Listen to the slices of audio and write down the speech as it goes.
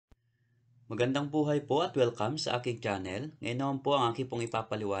Magandang buhay po at welcome sa aking channel. Ngayon naman po ang aking pong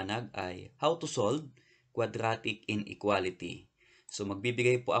ipapaliwanag ay how to solve quadratic inequality. So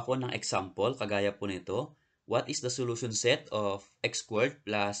magbibigay po ako ng example kagaya po nito. What is the solution set of x squared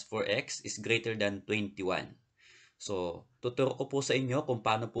plus 4x is greater than 21? So tuturo ko po sa inyo kung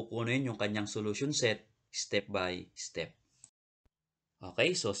paano po kunin yung kanyang solution set step by step.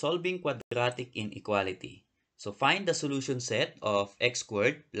 Okay, so solving quadratic inequality. So find the solution set of x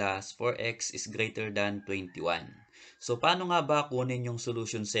squared plus 4x is greater than 21. So paano nga ba kunin yung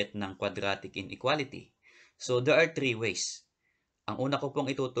solution set ng quadratic inequality? So there are three ways. Ang una ko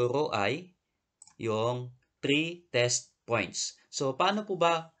pong ituturo ay yung 3 test points. So paano po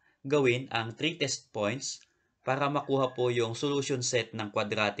ba gawin ang 3 test points para makuha po yung solution set ng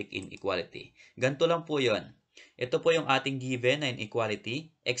quadratic inequality? Ganito lang po yon. Ito po yung ating given na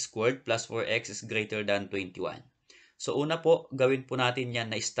inequality, x squared plus 4x is greater than 21. So una po, gawin po natin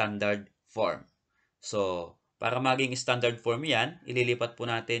yan na standard form. So para maging standard form yan, ililipat po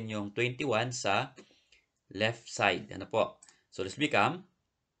natin yung 21 sa left side. Ano po? So let's become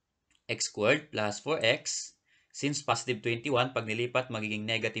x squared plus 4x. Since positive 21, pag nilipat magiging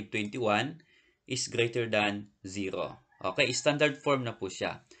negative 21 is greater than 0. Okay, standard form na po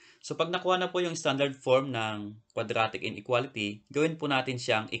siya. So pag nakuha na po yung standard form ng quadratic inequality, gawin po natin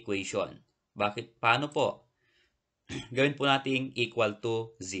siyang equation. Bakit? Paano po? Gawin po natin equal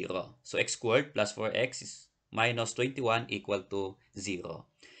to 0. So x squared plus 4x is minus 21 equal to 0.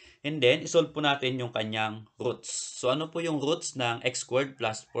 And then, isolve po natin yung kanyang roots. So ano po yung roots ng x squared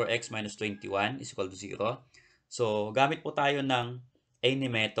plus 4x minus 21 is equal to 0? So gamit po tayo ng any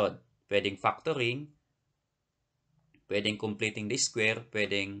method. Pwedeng factoring, pwedeng completing the square,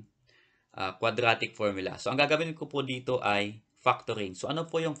 pwedeng quadratic formula. So, ang gagawin ko po dito ay factoring. So,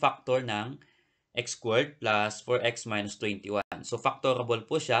 ano po yung factor ng x squared plus 4x minus 21? So, factorable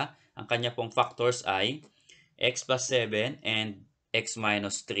po siya. Ang kanya pong factors ay x plus 7 and x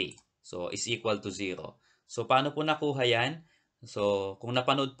minus 3. So, is equal to 0. So, paano po nakuha yan? So, kung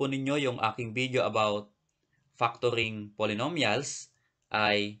napanood po ninyo yung aking video about factoring polynomials,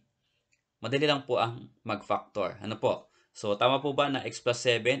 ay madali lang po ang mag-factor. Ano po? So, tama po ba na x plus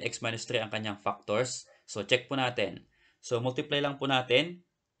 7, x minus 3 ang kanyang factors? So, check po natin. So, multiply lang po natin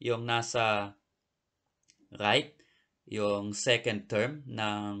yung nasa right, yung second term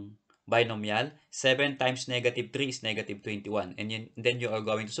ng binomial. 7 times negative 3 is negative 21. And then you are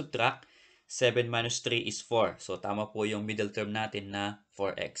going to subtract 7 minus 3 is 4. So, tama po yung middle term natin na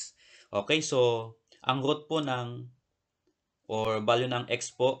 4x. Okay, so, ang root po ng or value ng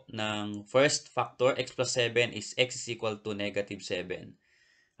x po ng first factor, x plus 7 is x is equal to negative 7.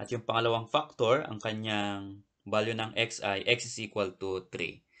 At yung pangalawang factor, ang kanyang value ng x ay x is equal to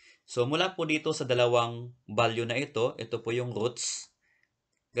 3. So mula po dito sa dalawang value na ito po yung roots.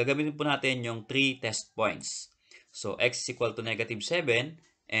 Gagamitin po natin yung 3 test points. So x is equal to negative 7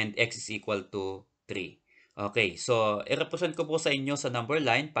 and x is equal to 3. Okay, so i-represent ko po sa inyo sa number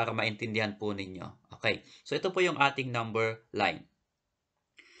line para maintindihan po ninyo. Okay, so ito po yung ating number line.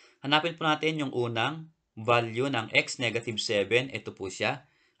 Hanapin po natin yung unang value ng x, negative 7. Ito po siya.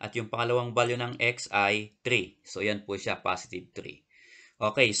 At yung pangalawang value ng x ay 3. So yan po siya, positive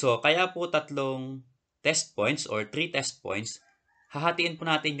 3. Okay, so kaya po tatlong test points or 3 test points, hahatiin po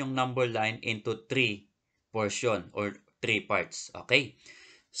natin yung number line into 3 portion or 3 parts. Okay,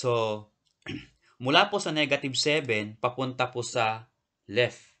 so mula po sa negative 7, papunta po sa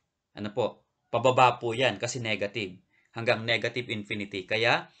left. Ano po? Pababa po yan kasi negative. Hanggang negative infinity.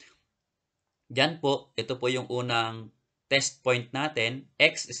 Kaya, dyan po, ito po yung unang test point natin.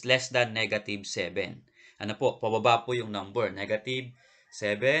 X is less than negative 7. Ano po? Pababa po yung number. Negative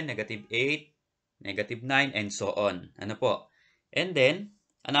 7, negative 8, negative 9, and so on. Ano po? And then,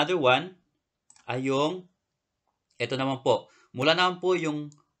 another one ay yung, ito naman po.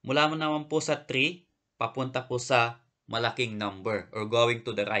 Mula mo naman po sa 3, papunta po sa malaking number or going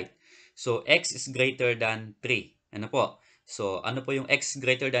to the right. So, x is greater than 3. Ano po? So, ano po yung x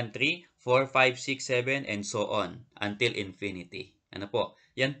greater than 3? 4, 5, 6, 7, and so on until infinity. Ano po?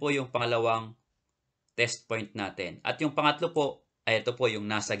 Yan po yung pangalawang test point natin. At yung pangatlo po, ay ito po yung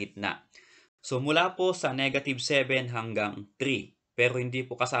nasa gitna. So, mula po sa negative 7 hanggang 3. Pero hindi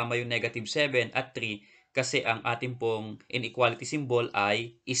po kasama yung negative 7 at 3 kasi ang ating pong inequality symbol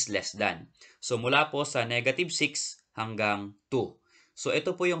ay is less than. So, mula po sa negative 6 hanggang 2. So,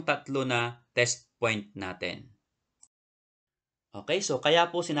 ito po yung tatlo na test point natin. Okay, so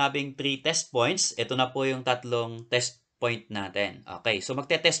kaya po sinabing 3 test points. Ito na po yung tatlong test point natin. Okay, so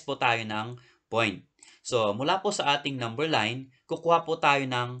magte-test po tayo ng point. So, mula po sa ating number line, kukuha po tayo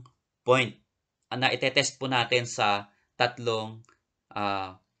ng point na itetest po natin sa tatlong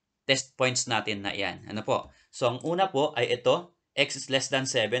test points natin na yan. Ano po? So, ang una po ay ito, x is less than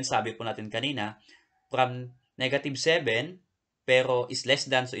 7, sabi po natin kanina, from negative 7, pero is less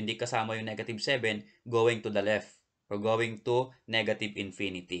than, so hindi kasama yung negative 7, going to the left, or going to negative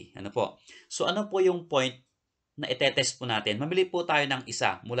infinity. Ano po? So, ano po yung point na itetest po natin? Mamili po tayo ng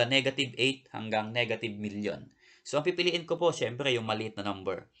isa, mula negative 8 hanggang negative million. So, ang pipiliin ko po, syempre, yung maliit na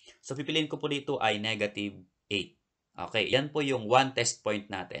number. So, pipiliin ko po dito ay negative 8. Okay, yan po yung one test point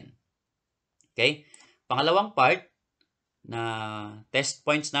natin. Okay? Pangalawang part na test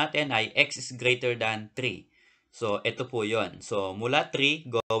points natin ay x is greater than 3. So, ito po yon. So, mula 3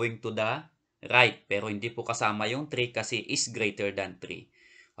 going to the right. Pero hindi po kasama yung 3 kasi is greater than 3.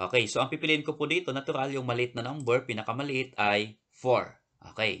 Okay, so ang pipiliin ko po dito, natural, yung maliit na number, pinakamaliit ay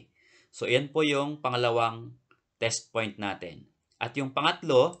 4. Okay. So, yan po yung pangalawang test point natin. At yung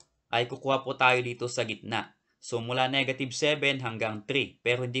pangatlo ay kukuha po tayo dito sa gitna. So, mula negative 7 hanggang 3.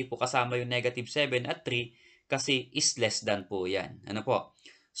 Pero hindi po kasama yung negative 7 at 3 kasi is less than po yan. Ano po?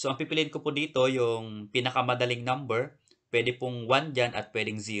 So, ang pipiliin ko po dito yung pinakamadaling number. Pwede pong 1 dyan at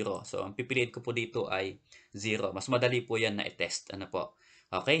pwedeng 0. So, ang pipiliin ko po dito ay 0. Mas madali po yan na i-test. Ano po?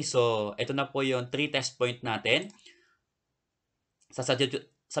 Okay, so ito na po yung 3 test point natin.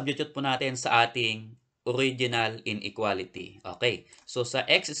 Substitute po natin sa ating original inequality. Okay, so sa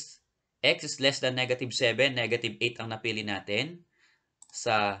x is less than negative 7, negative 8 ang napili natin.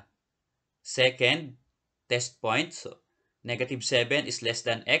 Sa second test point, so negative 7 is less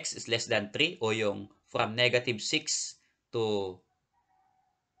than x is less than 3, o yung from negative 6 to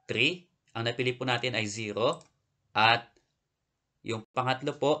 3, ang napili po natin ay 0. At yung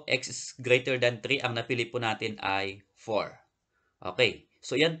pangatlo po, x is greater than 3, ang napili po natin ay 4. Okay,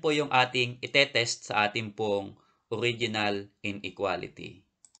 so yan po yung ating itetest sa ating pong original inequality.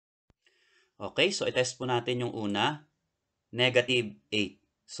 Okay, so itest po natin yung una, negative 8.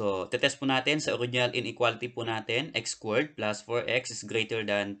 So, tetest po natin sa original inequality po natin, x squared plus 4x is greater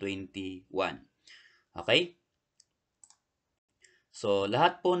than 21. Okay? So,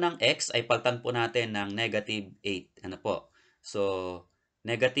 lahat po ng x ay palitan po natin ng negative 8. Ano po? So,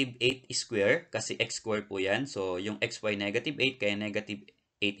 negative 8 square, kasi x square po yan. So, yung xy negative 8, kaya negative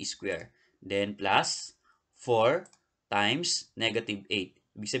 8 square. Then, plus 4 times negative 8.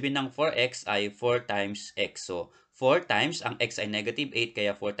 Ibig sabihin ng 4x ay 4 times x. So, 4 times, ang x ay negative 8,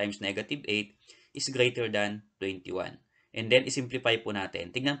 kaya 4 times negative 8 is greater than 21. And then, isimplify po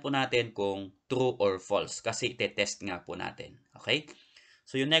natin. Tingnan po natin kung true or false kasi itetest nga po natin. Okay?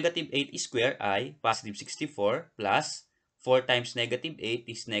 So, yung negative 8 square ay positive 64 plus 4 times negative 8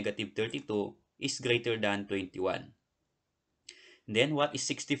 is negative 32 is greater than 21. And then, what is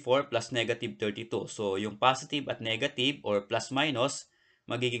 64 plus negative 32? So, yung positive at negative or plus minus,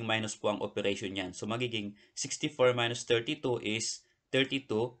 magiging minus po ang operation yan. So, magiging 64 minus 32 is 32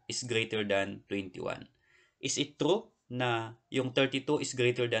 is greater than 21. Is it true na yung 32 is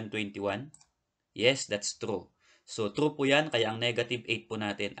greater than 21? Yes, that's true. So, true po yan, kaya ang negative 8 po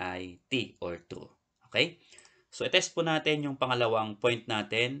natin ay T or true. Okay? So, i-test po natin yung pangalawang point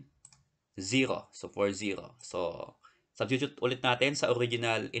natin, 0. So, for 0. So, substitute ulit natin sa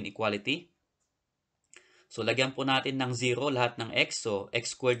original inequality. So, lagyan po natin ng 0 lahat ng x. So,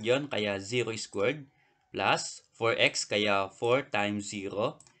 x squared yon, kaya 0 squared plus 4x, kaya 4 times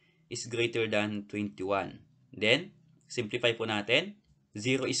 0 is greater than 21. Then, simplify po natin.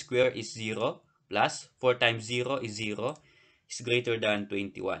 0 square is 0 plus 4 times 0 is 0 is greater than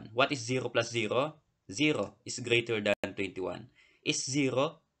 21. What is 0 plus 0? 0 is greater than 21. Is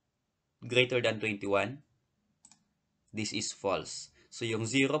 0 greater than 21? This is false. So, yung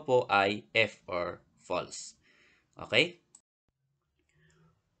 0 po ay F or false. Okay?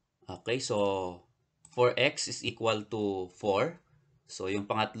 Okay, so 4x is equal to 4. So, yung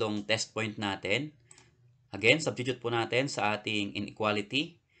pangatlong test point natin, again, substitute po natin sa ating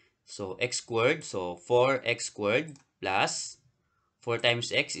inequality. So, x squared. So, 4x squared plus 4 times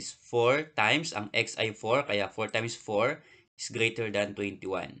x is 4 times, ang x ay 4, kaya 4 times 4 is greater than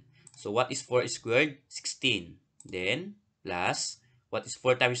 21. So, what is 4 squared? 16. Then, plus, what is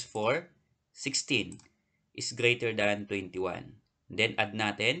 4 times 4? 16 is greater than 21. Then, add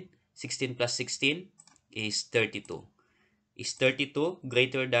natin, 16 plus 16 is 32. Is 32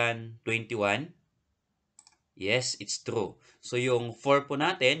 greater than 21? Yes, it's true. So, yung 4 po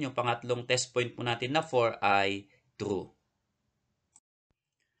natin, yung pangatlong test point po natin na 4 ay true.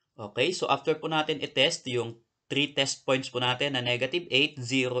 Okay, so after po natin i-test yung 3 test points po natin na negative 8,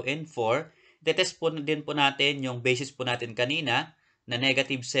 0, and 4, i-test po din po natin yung basis po natin kanina na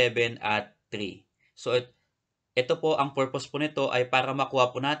negative 7 at 3. So, ito po, ang purpose po nito ay para makuha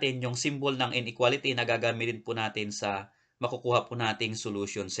po natin yung symbol ng inequality na gagamitin po natin sa makukuha po nating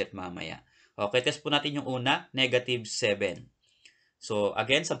solution set mamaya. Okay, test po natin yung una, negative 7. So,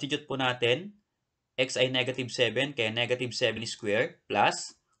 again, substitute po natin. X ay negative 7, kaya negative 7 square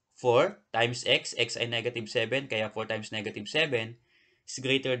plus 4 times x ay negative 7, kaya 4 times negative 7 is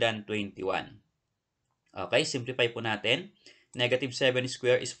greater than 21. Okay, simplify po natin. Negative 7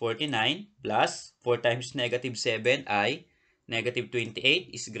 square is 49 plus 4 times negative 7 ay negative 28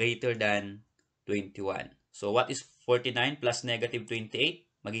 is greater than 21. So, what is 49 plus negative 28?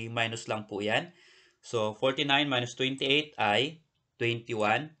 Magiging minus lang po yan. So, 49 minus 28 ay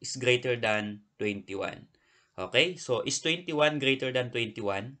 21 is greater than 21. Okay? So, is 21 greater than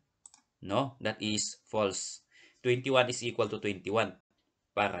 21? No, that is false. 21 is equal to 21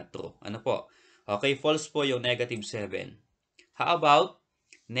 para true. Ano po? Okay, false po yung negative 7. How about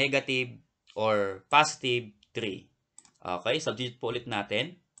negative or positive 3? Okay, substitute po ulit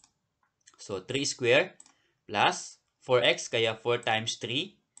natin. So, 3 square plus 4x, kaya 4 times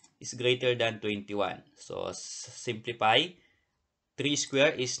 3 is greater than 21. So, simplify. 3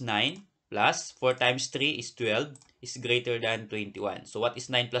 square is 9 plus 4 times 3 is 12 is greater than 21. So, what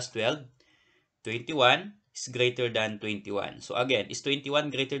is 9 plus 12? 21 is greater than 21. So, again, is 21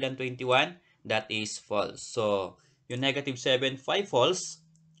 greater than 21? That is false. So, yung negative 7, 5 false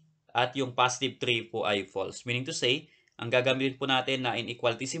at yung positive 3 po ay false. Meaning to say, ang gagamitin po natin na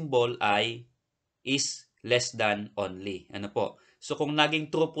inequality symbol ay is less than only. Ano po? So, kung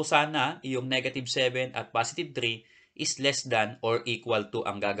naging true po sana, yung negative 7 at positive 3 is less than or equal to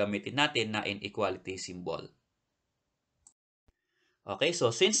ang gagamitin natin na inequality symbol. Okay,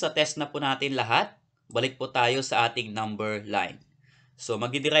 so since na-test na po natin lahat, balik po tayo sa ating number line. So,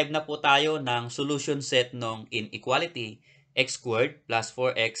 mag-derive na po tayo ng solution set ng inequality x squared plus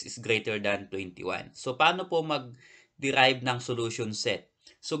 4x is greater than 21. So, paano po mag-derive ng solution set?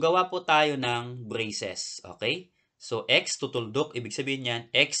 So, gawa po tayo ng braces. Okay? So, x tutuldok, ibig sabihin yan,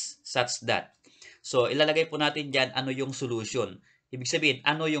 x such that. So, ilalagay po natin dyan ano yung solution. Ibig sabihin,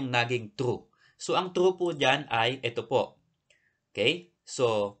 ano yung naging true. So, ang true po dyan ay ito po. Okay?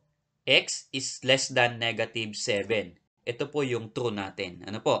 So, x is less than negative 7. Ito po yung true natin.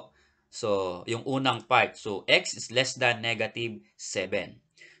 Ano po? So, yung unang part. So, x is less than negative 7.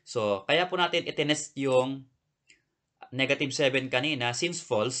 So, kaya po natin itinest yung negative 7 kanina since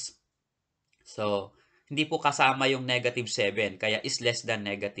false. So, hindi po kasama yung negative 7. Kaya is less than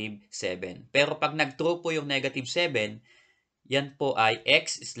negative 7. Pero pag nag-true po yung negative 7, yan po ay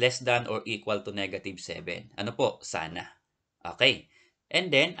x is less than or equal to negative 7. Ano po? Sana. Okay.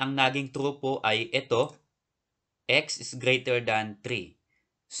 And then, ang naging true po ay ito, x is greater than 3.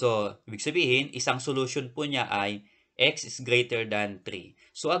 So, ibig sabihin, isang solution po niya ay x is greater than 3.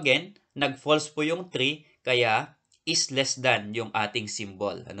 So, again, nag-false po yung 3, kaya is less than yung ating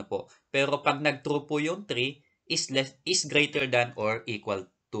symbol. Ano po? Pero pag nag-true po yung 3, is greater than or equal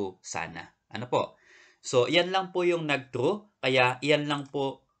to sana. Ano po? So, yan lang po yung nag-true, kaya yan lang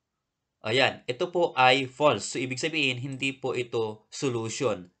po. Ayan, ito po ay false. So, ibig sabihin, hindi po ito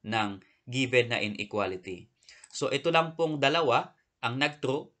solution ng given na inequality. So, ito lang pong dalawa ang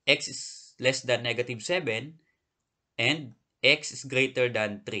nag-true. X is less than negative 7 and x is greater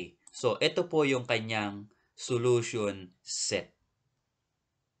than 3. So, ito po yung kanyang solution set.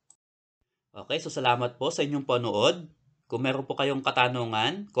 Okay, so salamat po sa inyong panood. Kung meron po kayong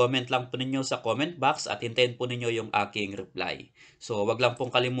katanungan, comment lang po ninyo sa comment box at hintayin po ninyo yung aking reply. So, wag lang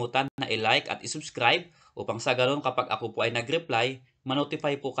pong kalimutan na i-like at i-subscribe upang sa ganoon kapag ako po ay nag-reply,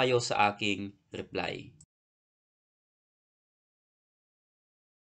 manotify po kayo sa aking reply.